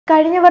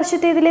കഴിഞ്ഞ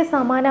വർഷത്തേതിലെ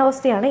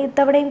സമാനാവസ്ഥയാണ്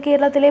ഇത്തവണയും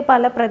കേരളത്തിലെ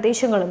പല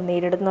പ്രദേശങ്ങളും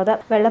നേരിടുന്നത്.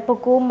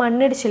 വെള്ളപ്പൊക്കവും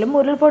മണ്ണിടിച്ചിലും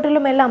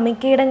ഉരുൾപൊട്ടലുമെല്ലാം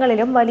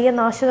മിക്കയിടങ്ങളിലും വലിയ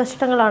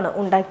നാശനഷ്ടങ്ങളാണ്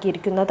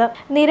ഉണ്ടാക്കിയിരിക്കുന്നത്.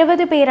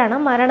 നിരവധി പേരാണ്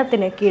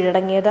മരണത്തിന്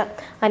കീഴടങ്ങിയത്.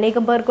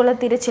 അനേകം പേർക്കുള്ള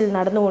തിരച്ചിൽ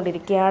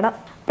നടന്നുകൊണ്ടിരിക്കുകയാണ്.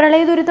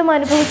 പ്രളയദുരിതം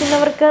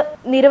അനുഭവിക്കുന്നവർക്ക്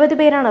നിരവധി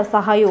പേരാണ്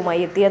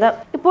സഹായവുമായി എത്തിയത്.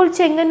 ഇപ്പോൾ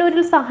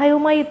ചെങ്ങന്നൂരിൽ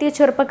സഹായവുമായി എത്തിയ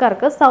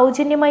ചെറുപ്പക്കാർക്ക്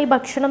സൗജന്യമായി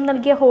ഭക്ഷണം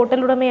നൽകിയ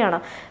ഹോട്ടൽ ഉടമയാണ്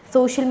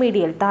സോഷ്യൽ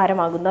മീഡിയയിൽ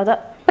താരമാകുന്നത്.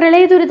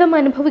 പ്രളയദുരിതം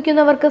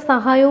അനുഭവിക്കുന്നവർക്ക്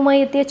സഹായവുമായി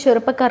എത്തിയ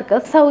ചെറുപ്പക്കാർക്ക്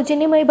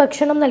സൗജന്യമായി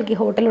ഭക്ഷണം നൽകി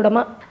ഹോട്ടൽ ഉടമ.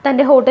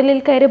 തന്റെ ഹോട്ടലിൽ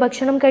കയറി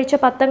ഭക്ഷണം കഴിച്ച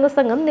 10 അംഗ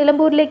സംഘം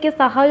നിലമ്പൂരിലേക്ക്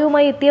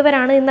സഹായവുമായി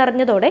എത്തിയവരാണ്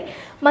എന്നറിഞ്ഞതോടെ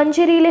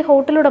മഞ്ചേരിയിലെ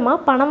ഹോട്ടൽ ഉടമ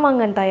പണം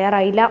വാങ്ങാൻ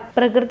തയ്യാറായില്ല.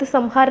 പ്രകൃതി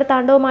സംഹാര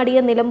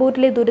താണ്ഡവമാടിയ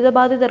നിലമ്പൂരിലെ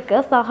ദുരിതബാധിതർക്ക്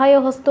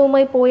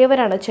സഹായഹസ്തവുമായി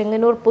പോയവരാണ്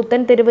ചെങ്ങന്നൂർ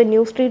പുത്തൻ തെരുവ്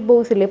ന്യൂ സ്ട്രീറ്റ്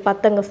ബോയ്സിലെ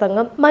 10 അംഗ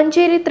സംഘം.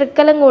 മഞ്ചേരി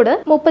തൃക്കലങ്ങോട്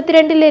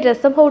 32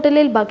 രസം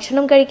ഹോട്ടലിൽ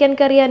ഭക്ഷണം കഴിക്കാൻ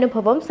കയറിയ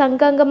അനുഭവം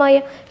സംഘാംഗമായ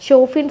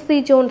ഷോഫിൻ സി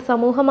ജോൺ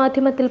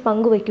സമൂഹമാധ്യമത്തിൽ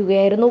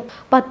പങ്കുവയ്ക്കുകയായിരുന്നു.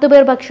 10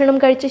 പേർ ഭക്ഷണം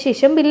കഴിച്ച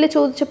ശേഷം ബില്ല്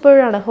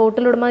ചോദിച്ചപ്പോഴാണ്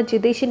ഹോട്ടൽ ഉടമ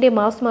ജിതേഷിന്റെ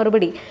മാസ്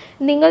മറുപടി,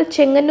 നിങ്ങൾ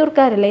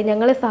ചെങ്ങന്നൂർക്കാരല്ലേ,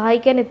 ഞങ്ങളെ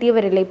സഹായിക്കാൻ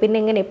എത്തിയവരല്ലേ, പിന്നെ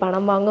എങ്ങനെ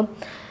പണം വാങ്ങും?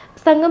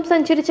 സംഘം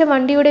സഞ്ചരിച്ച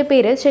വണ്ടിയുടെ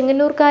പേര്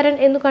ചെങ്ങന്നൂർക്കാരൻ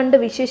എന്നു കണ്ട്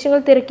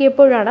വിശേഷങ്ങൾ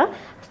തിരക്കിയപ്പോഴാണ്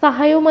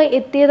സഹായവുമായി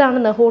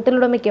എത്തിയതാണെന്ന് ഹോട്ടൽ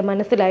ഉടമയ്ക്ക്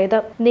മനസ്സിലായത്.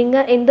 നിങ്ങ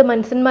എന്ത്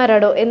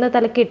മനുഷ്യന്മാരാടോ എന്ന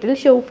തലക്കെട്ടിൽ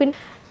ഷോഫിൻ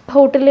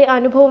ഹോട്ടലിലെ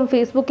അനുഭവം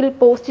ഫേസ്ബുക്കിൽ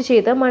പോസ്റ്റ്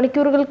ചെയ്ത്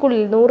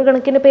മണിക്കൂറുകൾക്കുള്ളിൽ 100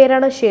 കണക്കിന്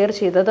പേരാണ് ഷെയർ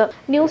ചെയ്തത്.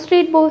 ന്യൂ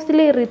സ്ട്രീറ്റ്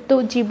ബോയ്സിലെ റിത്തു,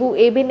 ജിബു,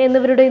 എബിൻ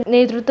എന്നിവരുടെ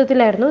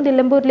നേതൃത്വത്തിലായിരുന്നു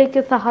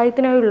നിലമ്പൂരിലേക്ക്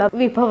സഹായത്തിനായുള്ള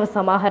വിഭവ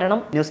സമാഹരണം.